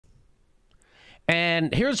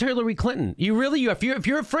And here's Hillary Clinton. If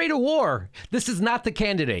you're afraid of war, this is not the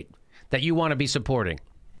candidate that you want to be supporting.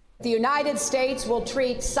 The United States will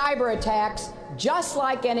treat cyber attacks just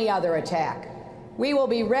like any other attack. We will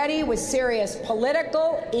be ready with serious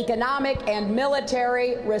political, economic, and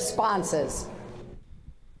military responses.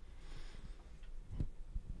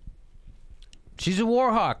 She's a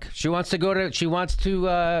war hawk. She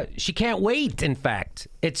can't wait, in fact.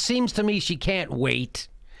 It seems to me she can't wait.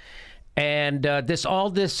 And all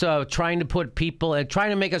this trying to put people and trying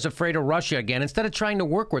to make us afraid of Russia again instead of trying to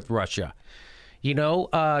work with Russia. You know,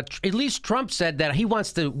 at least Trump said that he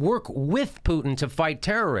wants to work with Putin to fight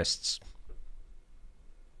terrorists.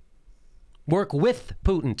 Work with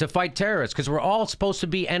Putin to fight terrorists, because we're all supposed to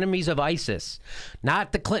be enemies of ISIS,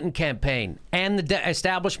 not the Clinton campaign and the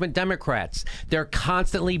establishment Democrats. They're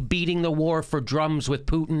constantly beating the war for drums with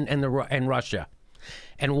Putin and Russia.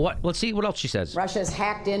 And let's see what else she says. Russia's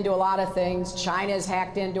hacked into a lot of things. China's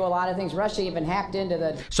hacked into a lot of things. Russia even hacked into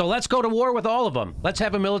the... So let's go to war with all of them. Let's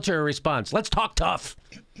have a military response. Let's talk tough.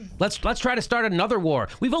 Let's try to start another war.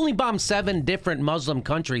 We've only bombed 7 different Muslim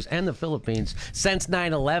countries and the Philippines since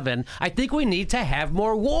 9/11. I think we need to have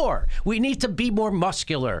more war. We need to be more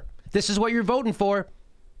muscular. This is what you're voting for.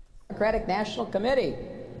 Democratic National Committee.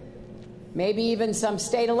 Maybe even some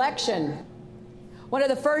state election. One of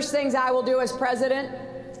the first things I will do as president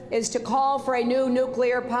is to call for a new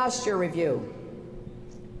nuclear posture review.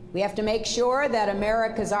 We have to make sure that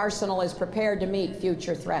America's arsenal is prepared to meet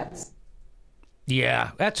future threats.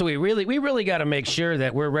 Yeah, that's what we really got to make sure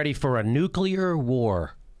that we're ready for a nuclear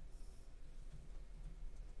war.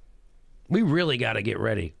 We really got to get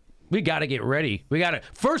ready. We got to get ready.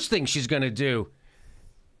 First thing she's going to do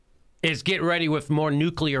is get ready with more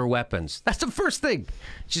nuclear weapons. That's the first thing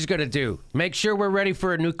she's going to do. Make sure we're ready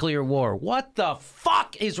for a nuclear war. What the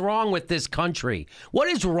fuck is wrong with this country? What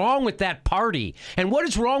is wrong with that party? And what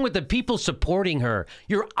is wrong with the people supporting her?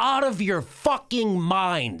 You're out of your fucking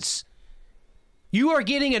minds. You are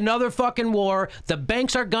getting another fucking war. The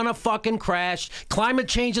banks are gonna fucking crash. Climate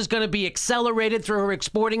change is gonna be accelerated through her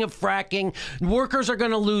exporting of fracking. Workers are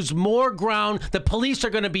gonna lose more ground. The police are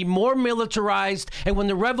gonna be more militarized. And when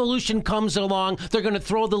the revolution comes along, they're gonna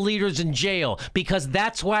throw the leaders in jail, because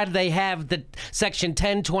that's why they have the Section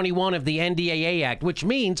 1021 of the NDAA Act, which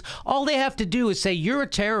means all they have to do is say you're a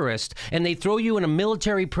terrorist, and they throw you in a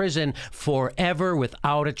military prison forever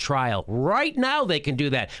without a trial. Right now they can do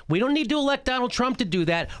that. We don't need to elect Donald Trump to do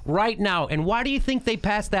that right now. And why do you think they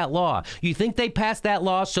passed that law? You think they passed that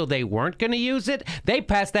law so they weren't going to use it? They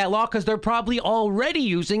passed that law because they're probably already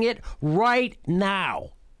using it right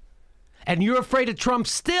now. And you're afraid of Trump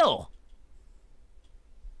still.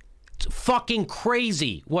 It's fucking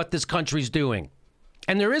crazy what this country's doing.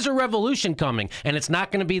 And there is a revolution coming, and it's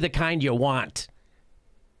not going to be the kind you want.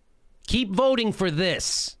 Keep voting for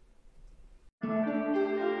this.